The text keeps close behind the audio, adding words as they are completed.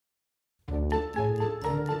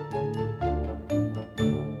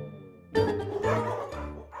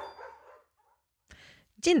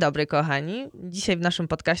Dzień dobry, kochani. Dzisiaj w naszym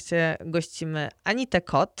podcaście gościmy Anitę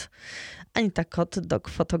Kot. Anita Kot, dog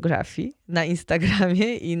fotografii na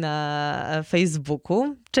Instagramie i na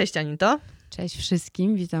Facebooku. Cześć, Anito. Cześć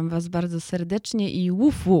wszystkim, witam was bardzo serdecznie i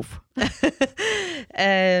łuf, łuf.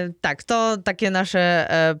 Tak, to takie nasze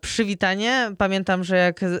przywitanie. Pamiętam, że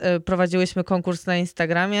jak prowadziłyśmy konkurs na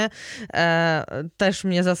Instagramie, też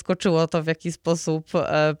mnie zaskoczyło to, w jaki sposób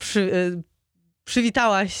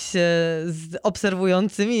przywitałaś się z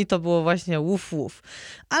obserwującymi i to było właśnie łuf, łuf.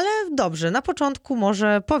 Ale dobrze, na początku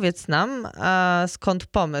może powiedz nam, skąd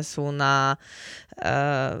pomysł na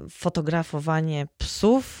fotografowanie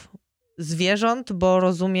psów, zwierząt, bo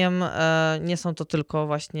rozumiem, nie są to tylko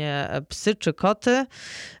właśnie psy czy koty.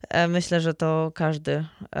 Myślę, że to każdy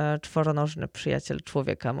czworonożny przyjaciel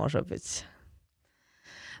człowieka może być.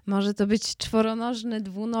 Może to być czworonożny,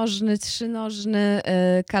 dwunożny, trzynożny,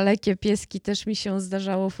 kalekie pieski też mi się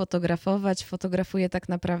zdarzało fotografować. Fotografuję tak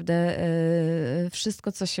naprawdę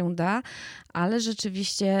wszystko, co się da, ale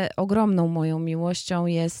rzeczywiście ogromną moją miłością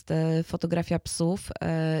jest fotografia psów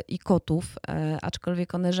i kotów,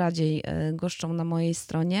 aczkolwiek one rzadziej goszczą na mojej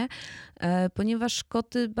stronie, ponieważ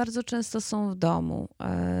koty bardzo często są w domu.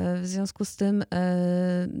 W związku z tym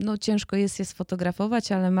ciężko jest je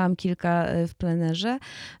sfotografować, ale mam kilka w plenerze.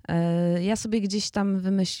 Ja sobie gdzieś tam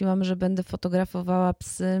wymyśliłam, że będę fotografowała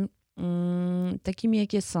psy takimi,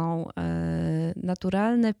 jakie są.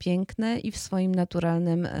 Naturalne, piękne i w swoim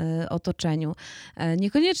naturalnym otoczeniu.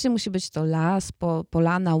 Niekoniecznie musi być to las,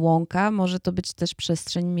 polana, łąka. Może to być też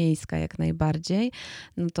przestrzeń miejska jak najbardziej.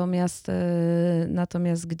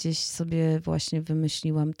 Natomiast gdzieś sobie właśnie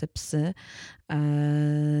wymyśliłam te psy,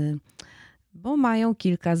 bo mają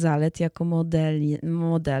kilka zalet jako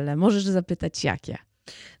modele. Możesz zapytać, jakie?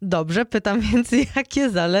 Dobrze, pytam więc, jakie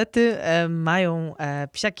zalety mają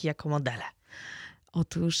psiaki jako modele?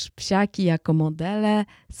 Otóż psiaki jako modele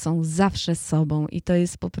są zawsze sobą i to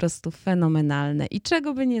jest po prostu fenomenalne. I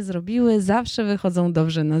czego by nie zrobiły, zawsze wychodzą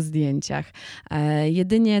dobrze na zdjęciach.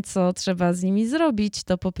 Jedynie co trzeba z nimi zrobić,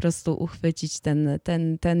 to po prostu uchwycić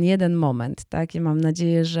ten jeden moment. Tak? I mam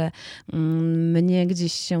nadzieję, że mnie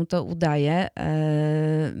gdzieś się to udaje.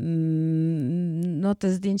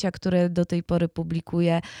 Te zdjęcia, które do tej pory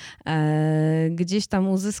publikuję, gdzieś tam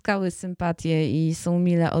uzyskały sympatię i są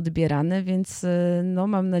mile odbierane, więc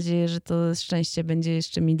mam nadzieję, że to szczęście będzie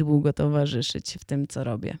jeszcze mi długo towarzyszyć w tym, co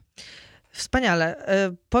robię. Wspaniale.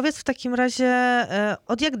 Powiedz w takim razie,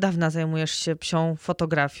 od jak dawna zajmujesz się psią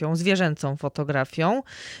fotografią, zwierzęcą fotografią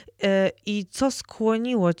i co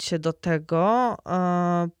skłoniło cię do tego,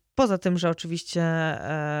 poza tym, że oczywiście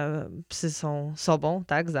psy są sobą,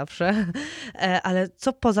 tak, zawsze, ale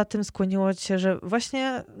co poza tym skłoniło cię, że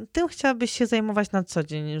właśnie tym chciałabyś się zajmować na co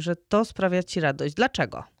dzień, że to sprawia ci radość?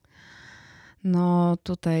 Dlaczego?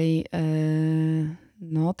 Tutaj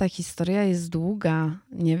ta historia jest długa.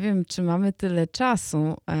 Nie wiem, czy mamy tyle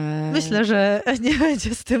czasu. Myślę, że nie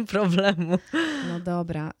będzie z tym problemu. No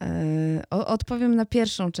dobra. Odpowiem na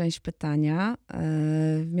pierwszą część pytania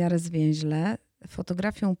w miarę zwięźle.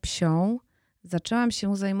 Fotografią psią zaczęłam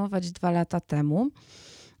się zajmować 2 lata temu,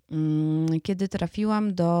 kiedy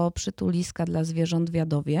trafiłam do przytuliska dla zwierząt w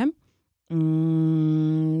Jadowie.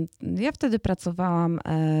 Ja wtedy pracowałam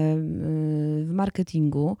w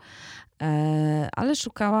marketingu, ale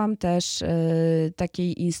szukałam też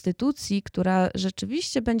takiej instytucji, która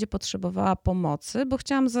rzeczywiście będzie potrzebowała pomocy, bo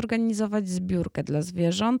chciałam zorganizować zbiórkę dla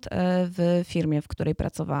zwierząt w firmie, w której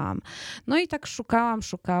pracowałam. No i tak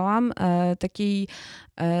szukałam takiej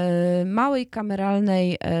małej,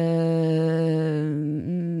 kameralnej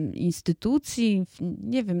instytucji,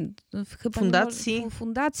 nie wiem, chyba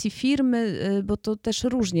fundacji, firmy, bo to też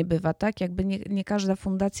różnie bywa, tak? Jakby nie każda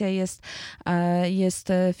fundacja jest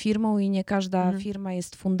firmą i nie każda firma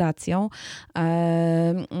jest fundacją.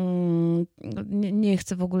 Nie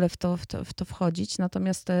chcę w ogóle w to wchodzić,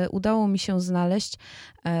 natomiast udało mi się znaleźć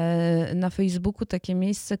na Facebooku takie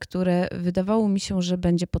miejsce, które wydawało mi się, że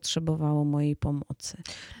będzie potrzebowało mojej pomocy.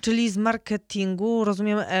 Czyli z marketingu,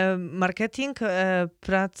 rozumiem, marketing,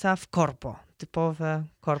 praca w korpo. Typowe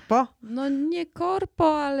korpo? Nie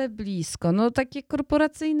korpo, ale blisko. Takie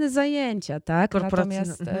korporacyjne zajęcia, tak?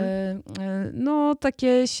 Natomiast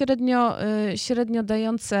takie średnio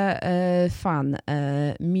dające fan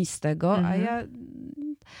mi z tego, a ja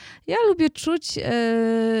Ja lubię czuć,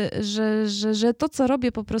 że to, co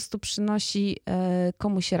robię, po prostu przynosi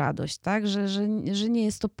komuś radość, tak? Że nie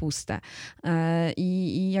jest to puste.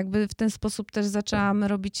 I jakby w ten sposób też zaczęłam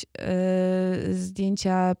robić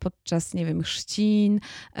zdjęcia podczas, nie wiem, chrzcin,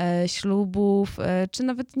 ślubów, czy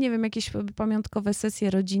nawet, nie wiem, jakieś pamiątkowe sesje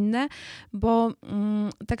rodzinne, bo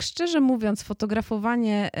tak szczerze mówiąc,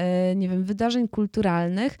 fotografowanie, nie wiem, wydarzeń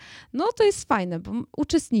kulturalnych, no to jest fajne, bo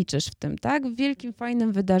uczestniczysz w tym, tak? W wielkim,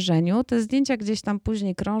 fajnym wydarzeniu. Te zdjęcia gdzieś tam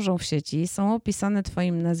później krążą w sieci, są opisane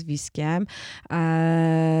twoim nazwiskiem.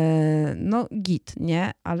 No git,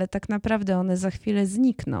 nie? Ale tak naprawdę one za chwilę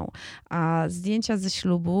znikną, a zdjęcia ze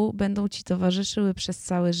ślubu będą ci towarzyszyły przez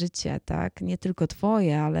całe życie, tak? Nie tylko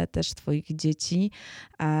twoje, ale też twoich dzieci,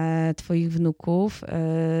 twoich wnuków.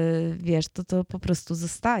 Wiesz, to po prostu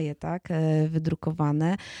zostaje, tak?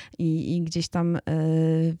 Wydrukowane i gdzieś tam,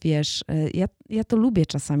 wiesz, ja to lubię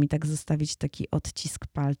czasami tak zostawić taki odcisk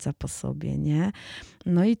palca po sobie, nie?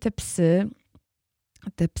 No i te psy,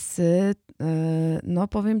 no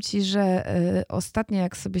powiem ci, że ostatnio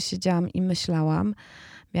jak sobie siedziałam i myślałam,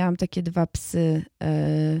 miałam takie 2 psy,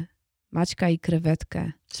 Maćka i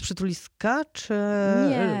krewetkę. Z przytuliska, czy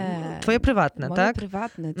Nie. twoje prywatne, moje tak?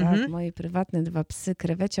 Prywatne, tak. Moje prywatne 2 psy.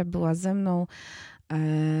 Krewecia była ze mną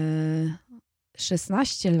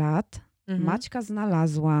 16 lat. Maćka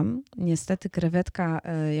znalazłam. Niestety krewetka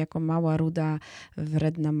jako mała, ruda,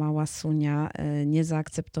 wredna, mała sunia nie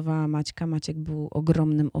zaakceptowała Maćka. Maciek był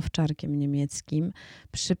ogromnym owczarkiem niemieckim.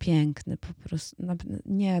 Przepiękny po prostu.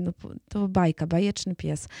 Nie, no to bajka, bajeczny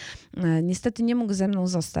pies. Niestety nie mógł ze mną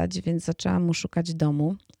zostać, więc zaczęłam mu szukać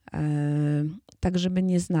domu. Tak, żeby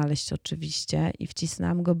nie znaleźć oczywiście i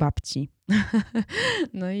wcisnęłam go babci.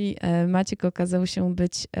 No i Maciek okazał się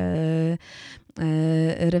być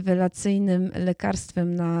rewelacyjnym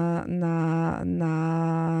lekarstwem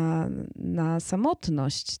na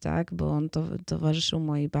samotność, tak? Bo on towarzyszył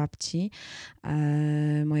mojej babci.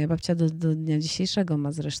 Moja babcia do dnia dzisiejszego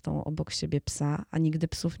ma zresztą obok siebie psa, a nigdy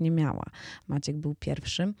psów nie miała. Maciek był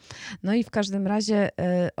pierwszym. No i w każdym razie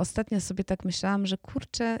ostatnio sobie tak myślałam, że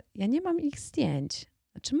kurczę, ja nie mam ich zdjęć.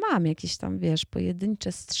 Znaczy mam jakieś tam, wiesz,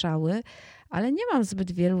 pojedyncze strzały, ale nie mam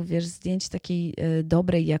zbyt wielu, wiesz, zdjęć takiej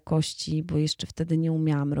dobrej jakości, bo jeszcze wtedy nie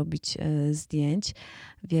umiałam robić zdjęć.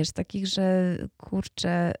 Wiesz, takich, że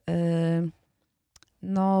kurczę,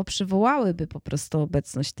 no przywołałyby po prostu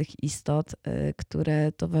obecność tych istot,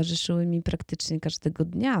 które towarzyszyły mi praktycznie każdego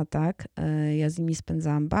dnia, tak? Ja z nimi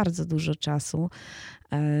spędzałam bardzo dużo czasu.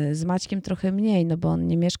 Z Maćkiem trochę mniej, no bo on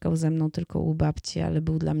nie mieszkał ze mną tylko u babci, ale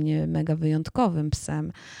był dla mnie mega wyjątkowym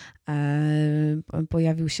psem.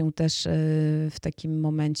 Pojawił się też w takim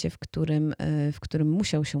momencie, w którym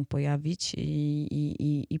musiał się pojawić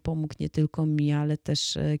i pomógł nie tylko mi, ale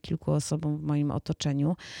też kilku osobom w moim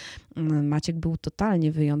otoczeniu. Maciek był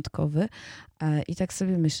totalnie wyjątkowy i tak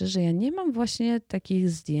sobie myślę, że ja nie mam właśnie takich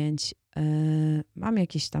zdjęć. Mam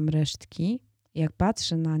jakieś tam resztki. Jak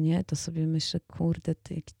patrzę na nie, to sobie myślę, kurde,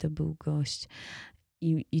 jaki to był gość.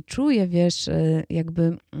 I czuję, wiesz,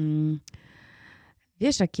 jakby...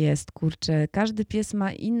 Wiesz, jak jest, kurczę, każdy pies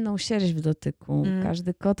ma inną sierść w dotyku,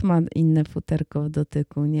 każdy kot ma inne futerko w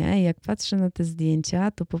dotyku, nie? Jak patrzę na te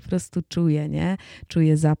zdjęcia, to po prostu czuję, nie?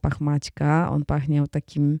 Czuję zapach Maćka, on pachniał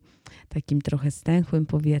takim trochę stęchłym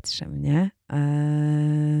powietrzem, nie?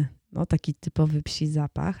 No taki typowy psi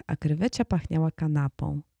zapach, a krewecia pachniała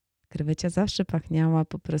kanapą. Krewecia zawsze pachniała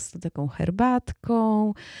po prostu taką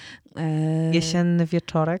herbatką. Jesienny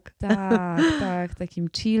wieczorek. Tak, takim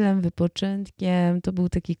chillem, wypoczynkiem. To był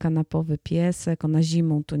taki kanapowy piesek. Ona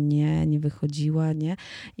zimą to nie wychodziła, nie?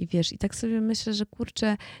 I wiesz, i tak sobie myślę, że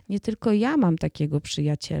kurczę, nie tylko ja mam takiego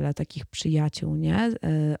przyjaciela, takich przyjaciół, nie?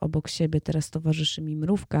 Obok siebie teraz towarzyszy mi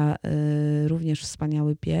mrówka, również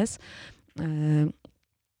wspaniały pies.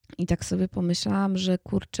 I tak sobie pomyślałam, że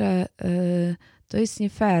kurczę, to jest nie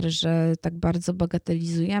fair, że tak bardzo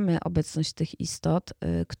bagatelizujemy obecność tych istot,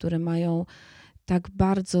 które mają tak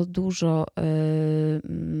bardzo dużo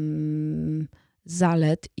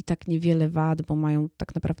zalet i tak niewiele wad, bo mają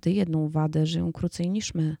tak naprawdę jedną wadę, żyją krócej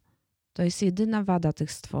niż my. To jest jedyna wada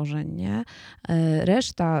tych stworzeń, nie?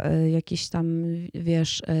 Reszta, jakieś tam,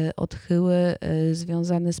 wiesz, odchyły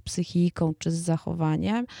związane z psychiką czy z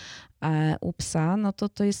zachowaniem u psa, no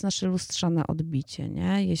to jest nasze lustrzane odbicie,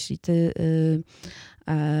 nie? Jeśli ty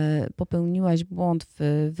popełniłaś błąd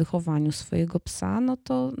w wychowaniu swojego psa, no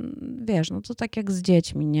to wiesz, no to tak jak z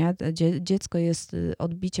dziećmi, nie? Dziecko jest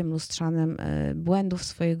odbiciem lustrzanym błędów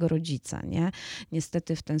swojego rodzica, nie?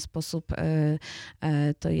 Niestety w ten sposób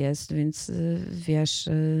to jest, więc wiesz,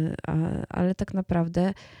 ale tak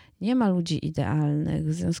naprawdę Nie ma ludzi idealnych,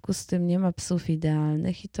 w związku z tym nie ma psów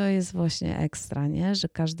idealnych i to jest właśnie ekstra, nie? Że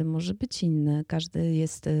każdy może być inny, każdy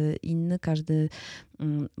jest inny, każdy...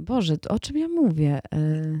 Boże, o czym ja mówię?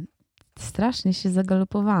 Strasznie się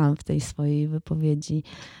zagalopowałam w tej swojej wypowiedzi.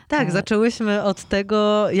 Tak, zaczęłyśmy od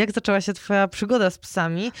tego, jak zaczęła się twoja przygoda z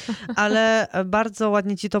psami, ale bardzo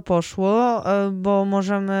ładnie ci to poszło, bo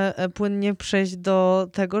możemy płynnie przejść do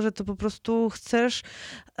tego, że ty po prostu chcesz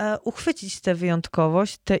uchwycić tę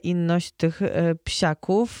wyjątkowość, tę inność tych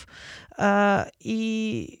psiaków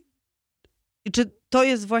i czy to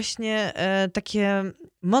jest właśnie takie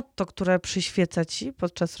motto, które przyświeca ci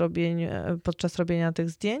podczas robienia tych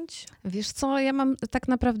zdjęć? Wiesz co, ja mam tak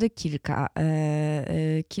naprawdę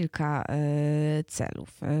kilka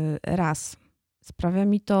celów. Raz, sprawia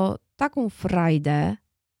mi to taką frajdę,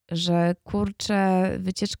 że kurczę,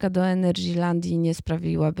 wycieczka do Energylandii nie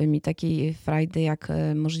sprawiłaby mi takiej frajdy, jak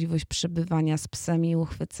możliwość przebywania z psem i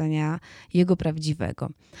uchwycenia jego prawdziwego.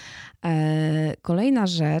 Kolejna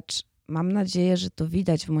rzecz, mam nadzieję, że to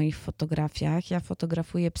widać w moich fotografiach. Ja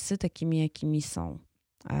fotografuję psy takimi, jakimi są.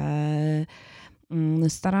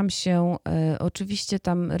 Staram się, oczywiście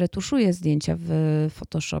tam retuszuję zdjęcia w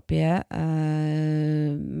Photoshopie,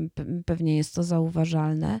 pewnie jest to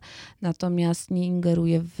zauważalne, natomiast nie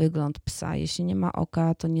ingeruję w wygląd psa. Jeśli nie ma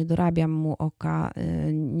oka, to nie dorabiam mu oka,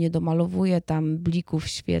 nie domalowuję tam blików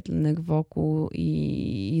świetlnych wokół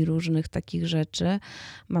i różnych takich rzeczy.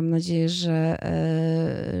 Mam nadzieję,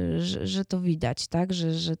 że to widać, tak?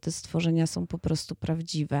 Że te stworzenia są po prostu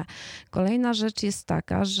prawdziwe. Kolejna rzecz jest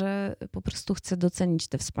taka, że po prostu chcę docenić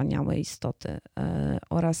te wspaniałe istoty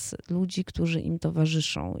oraz ludzi, którzy im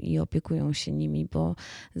towarzyszą i opiekują się nimi, bo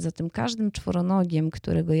za tym każdym czworonogiem,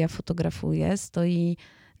 którego ja fotografuję, stoi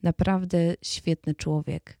naprawdę świetny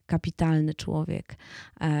człowiek, kapitalny człowiek.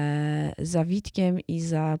 Za Witkiem i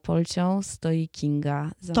za Polcią stoi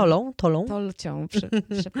Kinga. Tolą? Tolcią,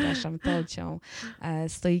 przepraszam, Tolcią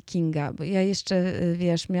stoi Kinga. Bo ja jeszcze,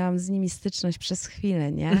 wiesz, miałam z nimi styczność przez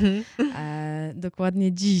chwilę, nie?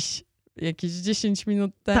 Dokładnie dziś. Jakieś 10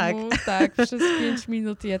 minut temu, tak, przez 5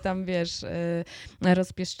 minut je tam, wiesz,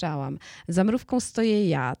 rozpieszczałam. Za mrówką stoję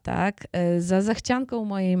ja, tak, za zachcianką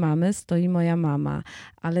mojej mamy stoi moja mama,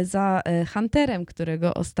 ale za hunterem,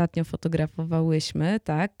 którego ostatnio fotografowałyśmy,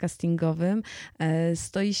 tak, castingowym,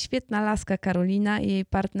 stoi świetna laska Karolina i jej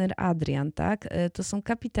partner Adrian, tak, to są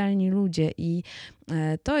kapitalni ludzie i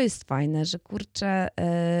to jest fajne, że kurczę,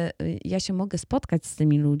 ja się mogę spotkać z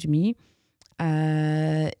tymi ludźmi,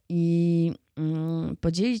 i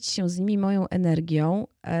podzielić się z nimi moją energią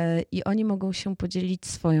i oni mogą się podzielić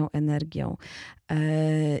swoją energią.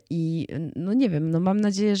 I no nie wiem, no mam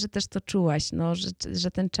nadzieję, że też to czułaś, no,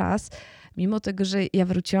 że ten czas, mimo tego, że ja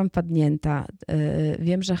wróciłam padnięta,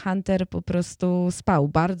 wiem, że Hunter po prostu spał,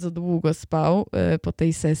 bardzo długo spał po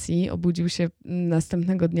tej sesji, obudził się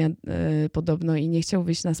następnego dnia podobno i nie chciał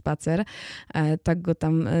wyjść na spacer. Tak go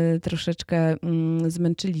tam troszeczkę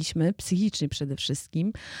zmęczyliśmy, psychicznie przede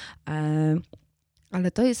wszystkim.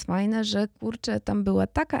 Ale to jest fajne, że kurczę, tam była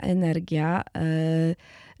taka energia,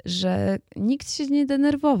 że nikt się nie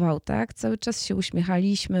denerwował, tak? Cały czas się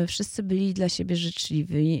uśmiechaliśmy, wszyscy byli dla siebie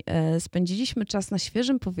życzliwi. Spędziliśmy czas na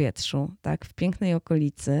świeżym powietrzu, tak? W pięknej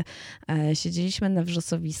okolicy. Siedzieliśmy na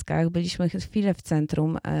wrzosowiskach, byliśmy chwilę w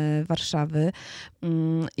centrum Warszawy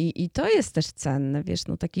i to jest też cenne, wiesz,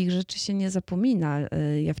 no takich rzeczy się nie zapomina.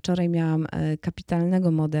 Ja wczoraj miałam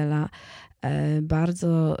kapitalnego modela,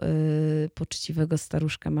 bardzo poczciwego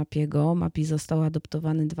staruszka Mapiego. Mapi został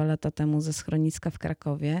adoptowany 2 lata temu ze schroniska w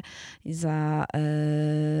Krakowie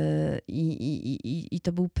i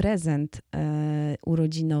to był prezent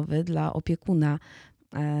urodzinowy dla opiekuna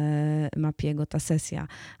Mapiego, ta sesja.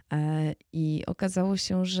 I okazało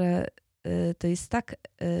się, że to jest tak,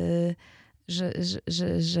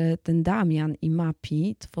 że ten Damian i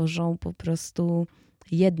Mapi tworzą po prostu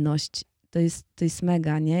jedność. To jest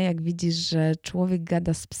mega, nie? Jak widzisz, że człowiek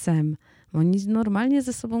gada z psem. Oni normalnie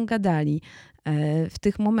ze sobą gadali. W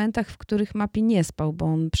tych momentach, w których Mapi nie spał, bo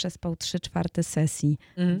on przespał 3/4 sesji.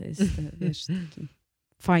 To jest, wiesz, taki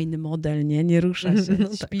fajny model, nie rusza się,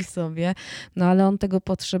 śpi sobie. No ale on tego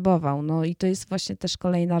potrzebował. No i to jest właśnie też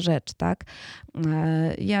kolejna rzecz, tak?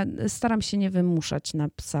 Ja staram się nie wymuszać na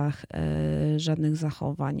psach żadnych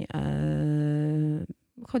zachowań.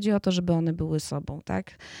 Chodzi o to, żeby one były sobą,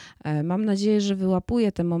 tak? Mam nadzieję, że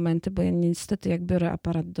wyłapuję te momenty, bo ja niestety jak biorę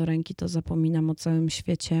aparat do ręki, to zapominam o całym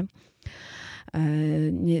świecie.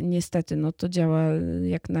 Niestety, no to działa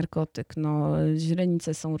jak narkotyk. No,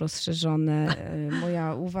 źrenice są rozszerzone.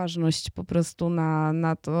 Moja uważność po prostu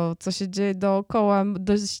na to, co się dzieje dookoła,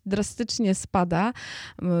 dość drastycznie spada.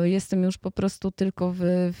 Jestem już po prostu tylko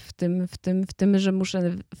w tym, że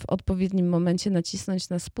muszę w odpowiednim momencie nacisnąć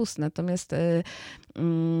na spust. Natomiast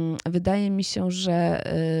wydaje mi się, że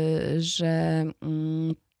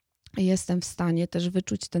jestem w stanie też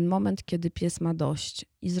wyczuć ten moment, kiedy pies ma dość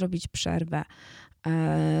i zrobić przerwę.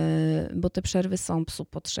 Bo te przerwy są psu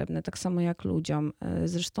potrzebne, tak samo jak ludziom.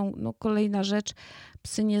 Zresztą kolejna rzecz,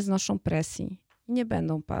 psy nie znoszą presji. Nie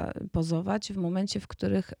będą pozować w momencie,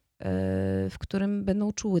 w którym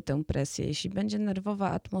będą czuły tę presję. Jeśli będzie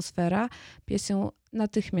nerwowa atmosfera, pies ją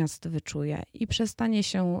natychmiast wyczuje i przestanie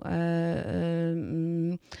się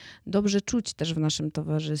dobrze czuć też w naszym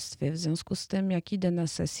towarzystwie. W związku z tym, jak idę na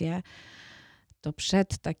sesję, to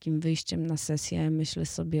przed takim wyjściem na sesję myślę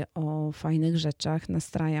sobie o fajnych rzeczach,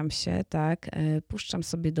 nastrajam się, tak, puszczam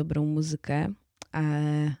sobie dobrą muzykę,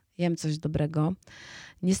 jem coś dobrego.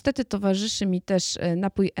 Niestety towarzyszy mi też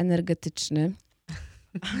napój energetyczny.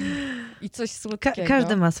 I coś słodkiego.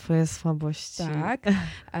 Każdy ma swoje słabości. Tak.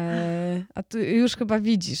 A tu już chyba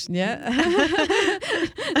widzisz, nie?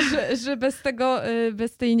 że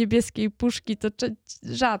bez tej niebieskiej puszki to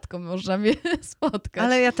rzadko można mnie spotkać.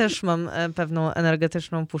 Ale ja też mam pewną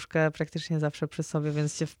energetyczną puszkę praktycznie zawsze przy sobie,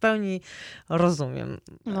 więc cię w pełni rozumiem.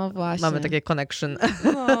 No właśnie. Mamy takie connection.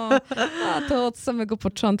 No, a to od samego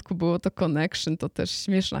początku było to connection. To też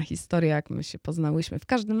śmieszna historia, jak my się poznałyśmy. W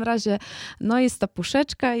każdym razie, no jest ta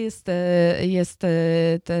puszeczka, jest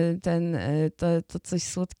to coś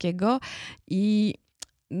słodkiego i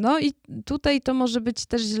tutaj to może być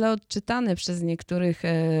też źle odczytane przez niektórych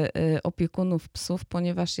opiekunów psów,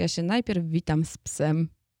 ponieważ ja się najpierw witam z psem.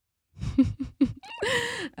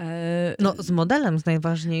 No, z modelem, z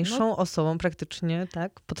najważniejszą osobą praktycznie,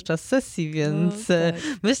 tak, podczas sesji, więc tak.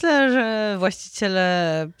 Myślę, że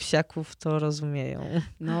właściciele psiaków to rozumieją.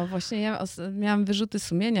 No właśnie ja miałam wyrzuty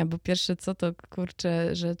sumienia, bo pierwsze co to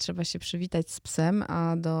kurczę, że trzeba się przywitać z psem,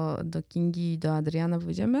 a do Kingi i do Adriana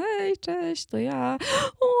powiedziałem, ej, cześć, to ja.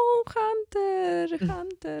 O,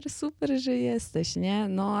 Hunter, super, że jesteś, nie?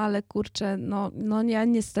 No ale kurczę, no ja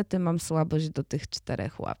niestety mam słabość do tych 4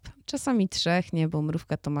 łap. Czasami 3, nie, bo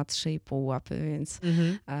mrówka to ma 3,5 łapy, więc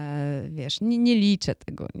wiesz, nie liczę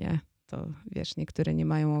tego, nie? To wiesz, niektóre nie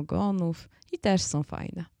mają ogonów i też są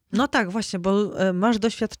fajne. No tak, właśnie, bo masz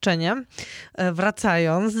doświadczenie,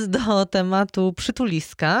 wracając do tematu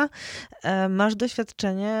przytuliska, masz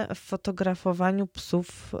doświadczenie w fotografowaniu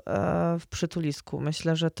psów w przytulisku.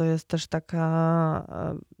 Myślę, że to jest też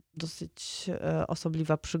taka dosyć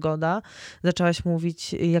osobliwa przygoda. Zaczęłaś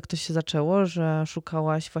mówić, jak to się zaczęło, że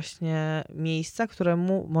szukałaś właśnie miejsca,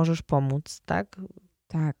 któremu możesz pomóc, tak?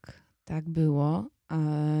 Tak było.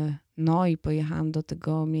 No i pojechałam do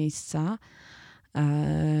tego miejsca.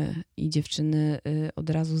 I dziewczyny od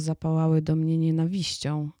razu zapałały do mnie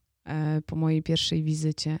nienawiścią po mojej pierwszej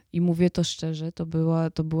wizycie. I mówię to szczerze,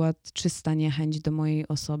 to była czysta niechęć do mojej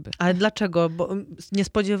osoby. Ale dlaczego? Bo nie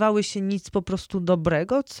spodziewały się nic po prostu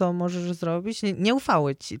dobrego, co możesz zrobić? Nie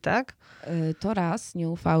ufały ci, tak? To raz, nie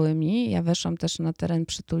ufały mi. Ja weszłam też na teren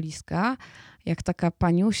przytuliska, jak taka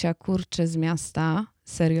paniusia, kurczę, z miasta.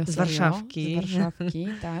 Serio. Z Warszawki. Z Warszawki,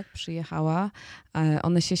 tak, przyjechała.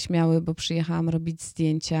 One się śmiały, bo przyjechałam robić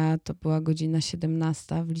zdjęcia. To była godzina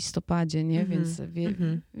 17 w listopadzie, nie? Więc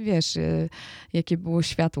wiesz, jakie było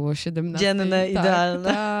światło o 17. Dzienne, tak, idealne.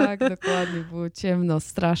 Tak, dokładnie. Było ciemno,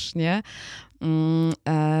 strasznie.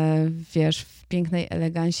 Wiesz, w pięknej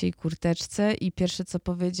elegancie i kurteczce i pierwsze co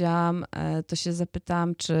powiedziałam, to się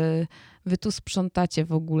zapytałam, czy wy tu sprzątacie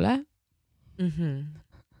w ogóle?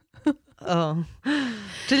 O,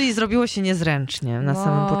 czyli zrobiło się niezręcznie. Na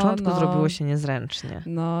samym początku zrobiło się niezręcznie.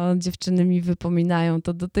 No, dziewczyny mi wypominają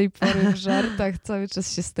to do tej pory w żartach, cały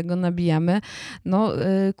czas się z tego nabijamy. No,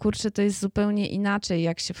 kurczę, to jest zupełnie inaczej,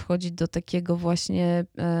 jak się wchodzi do takiego właśnie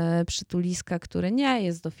przytuliska, które nie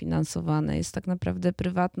jest dofinansowane, jest tak naprawdę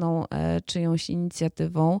prywatną czyjąś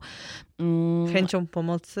inicjatywą. Chęcią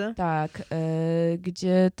pomocy? Tak,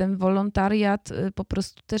 gdzie ten wolontariat po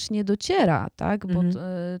prostu też nie dociera, tak? Bo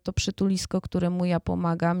to przytulisko, któremu ja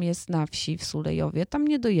pomagam, jest na wsi w Sulejowie. Tam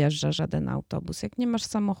nie dojeżdża żaden autobus. Jak nie masz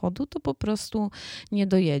samochodu, to po prostu nie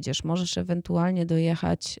dojedziesz. Możesz ewentualnie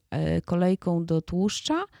dojechać kolejką do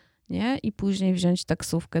Tłuszcza, nie? I później wziąć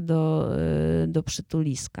taksówkę do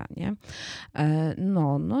przytuliska, nie?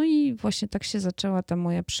 No i właśnie tak się zaczęła ta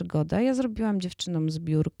moja przygoda. Ja zrobiłam dziewczynom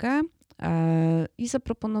zbiórkę. I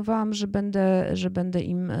zaproponowałam, że będę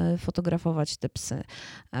im fotografować te psy,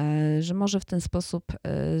 że może w ten sposób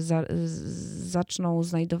zaczną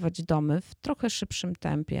znajdować domy w trochę szybszym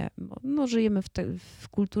tempie. Bo żyjemy w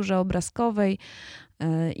kulturze obrazkowej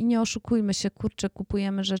i nie oszukujmy się, kurczę,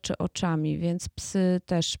 kupujemy rzeczy oczami, więc psy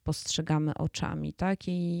też postrzegamy oczami, tak?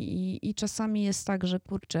 I czasami jest tak, że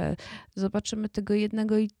kurczę, zobaczymy tego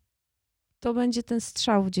jednego i to będzie ten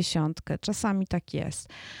strzał w dziesiątkę. Czasami tak jest.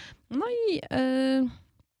 No i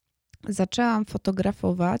zaczęłam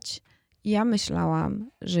fotografować. Ja myślałam,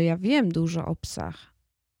 że ja wiem dużo o psach.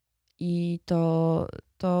 I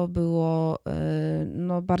to było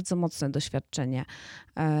bardzo mocne doświadczenie.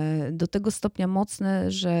 Do tego stopnia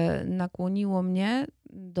mocne, że nakłoniło mnie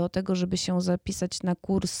do tego, żeby się zapisać na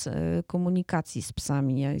kurs komunikacji z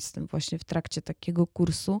psami. Ja jestem właśnie w trakcie takiego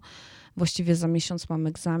kursu. Właściwie za miesiąc mam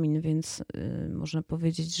egzamin, więc można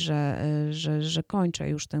powiedzieć, że kończę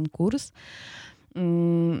już ten kurs.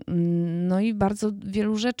 No i bardzo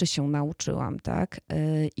wielu rzeczy się nauczyłam, tak?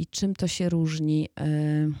 I czym to się różni?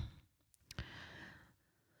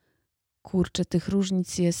 Kurczę, tych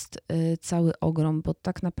różnic jest cały ogrom, bo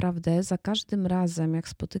tak naprawdę za każdym razem, jak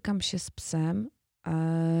spotykam się z psem,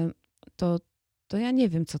 to ja nie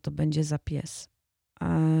wiem, co to będzie za pies.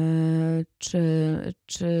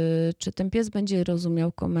 Czy ten pies będzie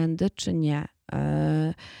rozumiał komendy, czy nie.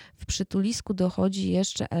 W przytulisku dochodzi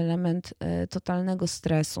jeszcze element totalnego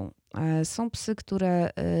stresu. Są psy, które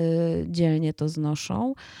dzielnie to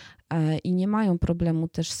znoszą i nie mają problemu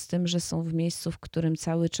też z tym, że są w miejscu, w którym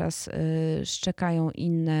cały czas szczekają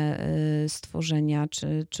inne stworzenia,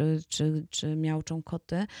 czy miauczą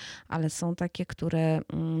koty, ale są takie, które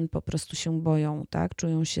po prostu się boją, tak?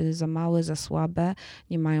 Czują się za małe, za słabe,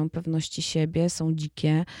 nie mają pewności siebie, są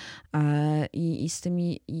dzikie i z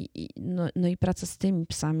tymi, no i praca z tymi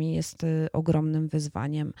psami jest ogromnym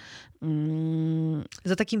wyzwaniem.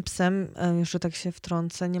 Za takim psem, jeszcze tak się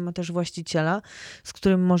wtrącę, nie ma też właściciela, z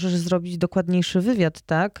którym możesz zrobić dokładniejszy wywiad,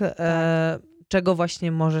 tak? Czego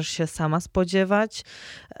właśnie możesz się sama spodziewać,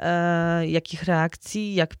 jakich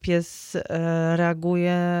reakcji, jak pies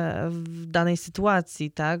reaguje w danej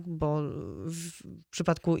sytuacji, tak? Bo w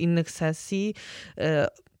przypadku innych sesji,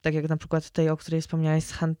 tak jak na przykład tej, o której wspomniałaś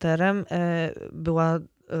z Hunterem, była...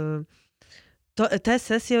 Te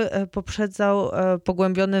sesje poprzedzał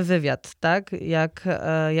pogłębiony wywiad, tak?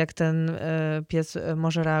 Jak ten pies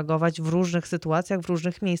może reagować w różnych sytuacjach, w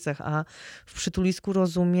różnych miejscach, a w przytulisku,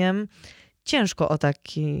 rozumiem, ciężko o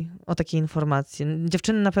takie informacje.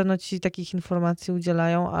 Dziewczyny na pewno ci takich informacji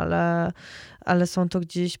udzielają, ale są to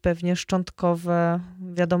gdzieś pewnie szczątkowe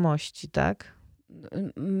wiadomości, tak?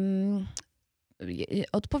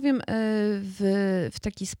 Odpowiem w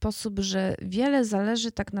taki sposób, że wiele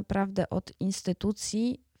zależy tak naprawdę od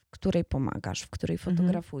instytucji, w której pomagasz, w której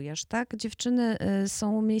fotografujesz, tak? Dziewczyny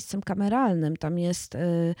są miejscem kameralnym, tam jest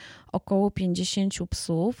około 50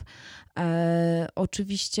 psów.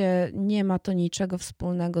 Oczywiście nie ma to niczego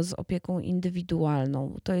wspólnego z opieką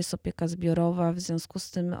indywidualną. To jest opieka zbiorowa, w związku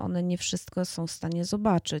z tym one nie wszystko są w stanie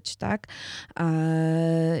zobaczyć, tak?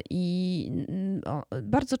 I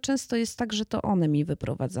bardzo często jest tak, że to one mi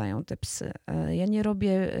wyprowadzają te psy. Ja nie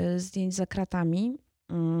robię zdjęć za kratami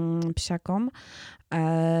psiakom,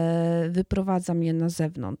 wyprowadzam je na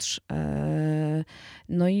zewnątrz.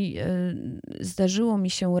 No i zdarzyło mi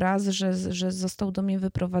się raz, że został do mnie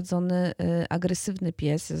wyprowadzony agresywny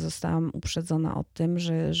pies. Ja zostałam uprzedzona o tym,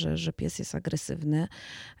 że pies jest agresywny.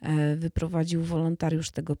 Wyprowadził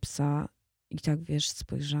wolontariusz tego psa i tak, wiesz,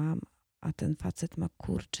 spojrzałam, a ten facet ma,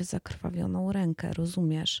 kurczę, zakrwawioną rękę,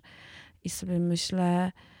 rozumiesz? I sobie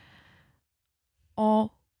myślę,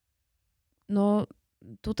 no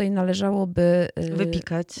tutaj należałoby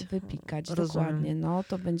wypikać, dokładnie. No,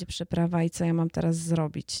 to będzie przeprawa i co ja mam teraz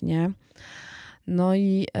zrobić, nie? No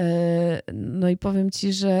i powiem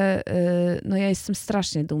ci, że no ja jestem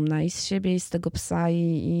strasznie dumna i z siebie, i z tego psa,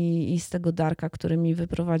 i z tego Darka, który mi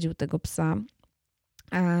wyprowadził tego psa.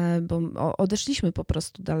 Bo odeszliśmy po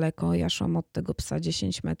prostu daleko. Ja szłam od tego psa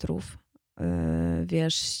 10 metrów.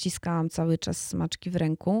 Wiesz, ściskałam cały czas smaczki w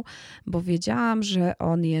ręku, bo wiedziałam, że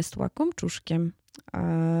on jest łakomczuszkiem.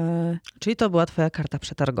 Czyli to była twoja karta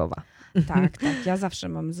przetargowa. Tak. Ja zawsze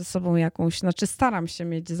mam ze sobą jakąś, staram się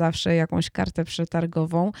mieć zawsze jakąś kartę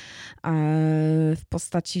przetargową w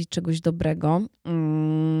postaci czegoś dobrego.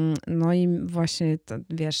 No i właśnie,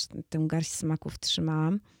 wiesz, tę garść smaków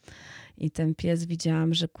trzymałam i ten pies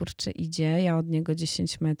widziałam, że kurczę idzie, ja od niego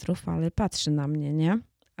 10 metrów, ale patrzy na mnie, nie?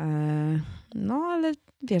 No ale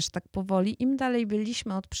wiesz, tak powoli, im dalej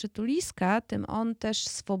byliśmy od przytuliska, tym on też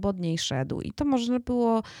swobodniej szedł. I to można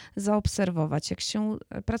było zaobserwować. Jak się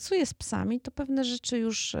pracuje z psami, to pewne rzeczy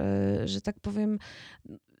już, że tak powiem,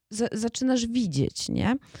 zaczynasz widzieć,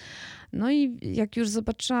 nie? No i jak już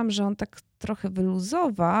zobaczyłam, że on tak trochę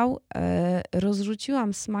wyluzował,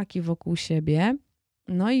 rozrzuciłam smaki wokół siebie.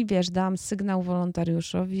 No i wiesz, dałam sygnał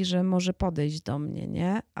wolontariuszowi, że może podejść do mnie,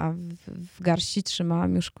 nie? A w garści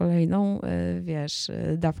trzymałam już kolejną, wiesz,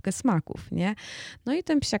 dawkę smaków, nie? No i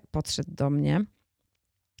ten psiak podszedł do mnie.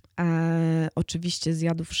 Oczywiście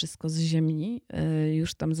zjadł wszystko z ziemi,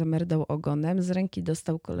 już tam zamerdał ogonem, z ręki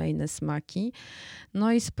dostał kolejne smaki,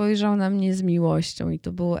 no i spojrzał na mnie z miłością i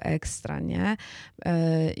to było ekstra, nie?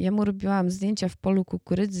 Ja mu robiłam zdjęcia w polu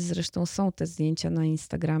kukurydzy, zresztą są te zdjęcia na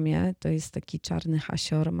Instagramie, to jest taki czarny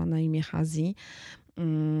hasior, ma na imię Hazi.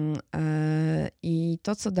 I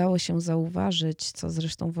to, co dało się zauważyć, co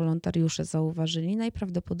zresztą wolontariusze zauważyli,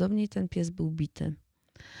 najprawdopodobniej ten pies był bity,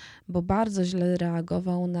 bo bardzo źle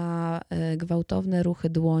reagował na gwałtowne ruchy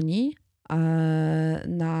dłoni,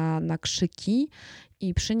 na krzyki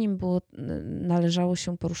i przy nim należało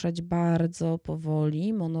się poruszać bardzo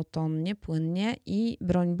powoli, monotonnie, płynnie i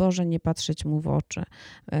broń Boże nie patrzeć mu w oczy.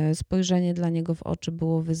 Spojrzenie dla niego w oczy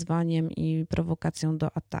było wyzwaniem i prowokacją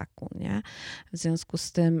do ataku, nie? W związku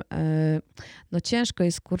z tym no ciężko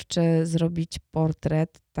jest, kurczę, zrobić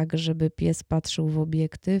portret tak, żeby pies patrzył w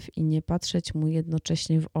obiektyw i nie patrzeć mu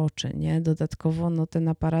jednocześnie w oczy, nie? Dodatkowo no, ten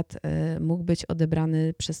aparat mógł być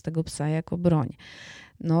odebrany przez tego psa jako broń.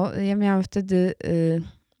 No, ja miałam wtedy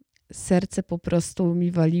serce po prostu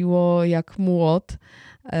mi waliło jak młot.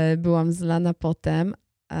 Byłam zlana potem,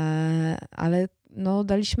 ale no,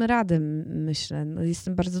 daliśmy radę, myślę. No,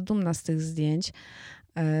 jestem bardzo dumna z tych zdjęć.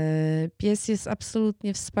 Pies jest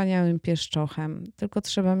absolutnie wspaniałym pieszczochem, tylko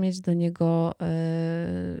trzeba mieć do niego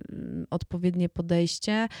odpowiednie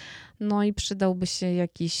podejście, no i przydałby się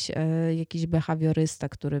jakiś behawiorysta,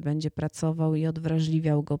 który będzie pracował i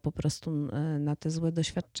odwrażliwiał go po prostu na te złe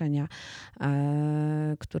doświadczenia,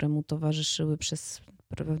 które mu towarzyszyły przez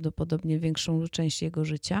prawdopodobnie większą część jego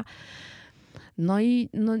życia. No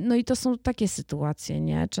i to są takie sytuacje,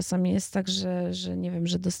 nie? Czasami jest tak, że nie wiem,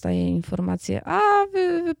 że dostaję informację,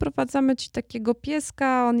 wyprowadzamy ci takiego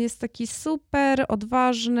pieska, on jest taki super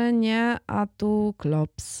odważny, nie? A tu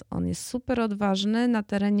klops, on jest super odważny na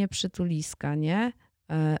terenie przytuliska, nie?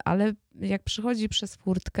 Ale jak przychodzi przez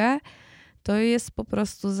furtkę, to jest po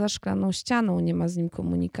prostu za szklaną ścianą, nie ma z nim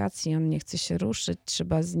komunikacji, on nie chce się ruszyć,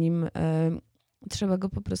 trzeba go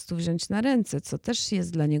po prostu wziąć na ręce, co też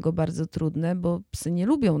jest dla niego bardzo trudne, bo psy nie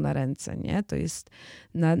lubią na ręce, nie? To jest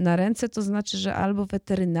na ręce to znaczy, że albo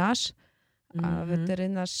weterynarz, a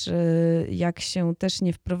weterynarz jak się też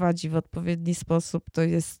nie wprowadzi w odpowiedni sposób, to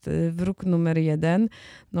jest wróg numer 1.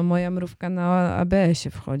 No moja mrówka na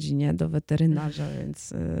ABS-ie wchodzi, nie? Do weterynarza,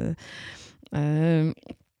 więc...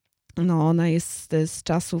 No, ona jest z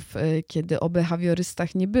czasów, kiedy o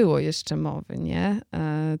behawiorystach nie było jeszcze mowy, nie?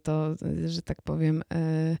 To, że tak powiem,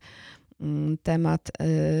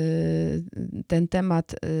 ten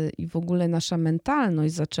temat i w ogóle nasza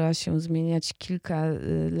mentalność zaczęła się zmieniać kilka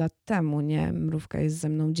lat temu, nie? Mrówka jest ze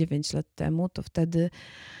mną 9 lat temu, to wtedy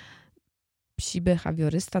psi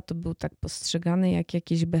behawiorysta to był tak postrzegany jak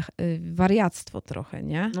jakieś wariactwo trochę,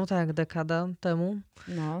 nie? No tak, dekada temu.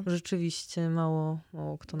 No. Rzeczywiście mało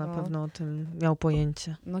kto na pewno o tym miał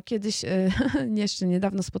pojęcie. No kiedyś, jeszcze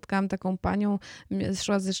niedawno spotkałam taką panią,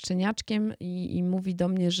 szła ze szczeniaczkiem i mówi do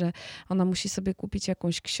mnie, że ona musi sobie kupić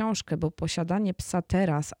jakąś książkę, bo posiadanie psa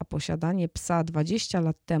teraz, a posiadanie psa 20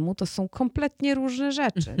 lat temu to są kompletnie różne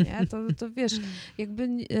rzeczy, nie? To wiesz, jakby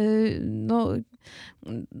no...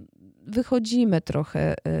 Wychodzimy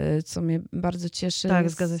trochę, co mnie bardzo cieszy. Tak,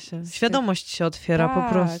 zgadza się. Świadomość się otwiera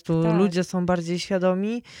po prostu. Tak. Ludzie są bardziej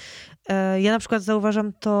świadomi. Ja na przykład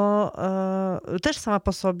zauważam to też sama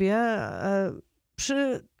po sobie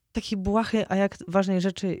przy takiej błahej, a jak ważnej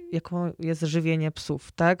rzeczy, jaką jest żywienie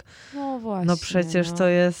psów, tak? No właśnie. No przecież to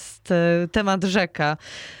jest temat rzeka.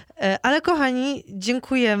 Ale kochani,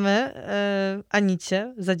 dziękujemy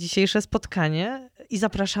Anicie za dzisiejsze spotkanie i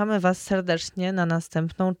zapraszamy was serdecznie na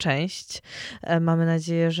następną część. Mamy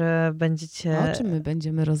nadzieję, że będziecie... O czym my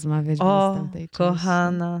będziemy rozmawiać w następnej części?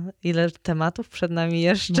 Kochana, ile tematów przed nami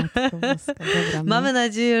jeszcze. Matko Boska. Dobra, Mamy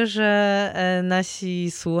nadzieję, że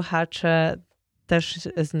nasi słuchacze też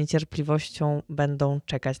z niecierpliwością będą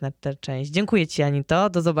czekać na tę część. Dziękuję ci, Anito.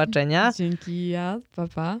 Do zobaczenia. Dzięki,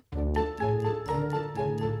 pa.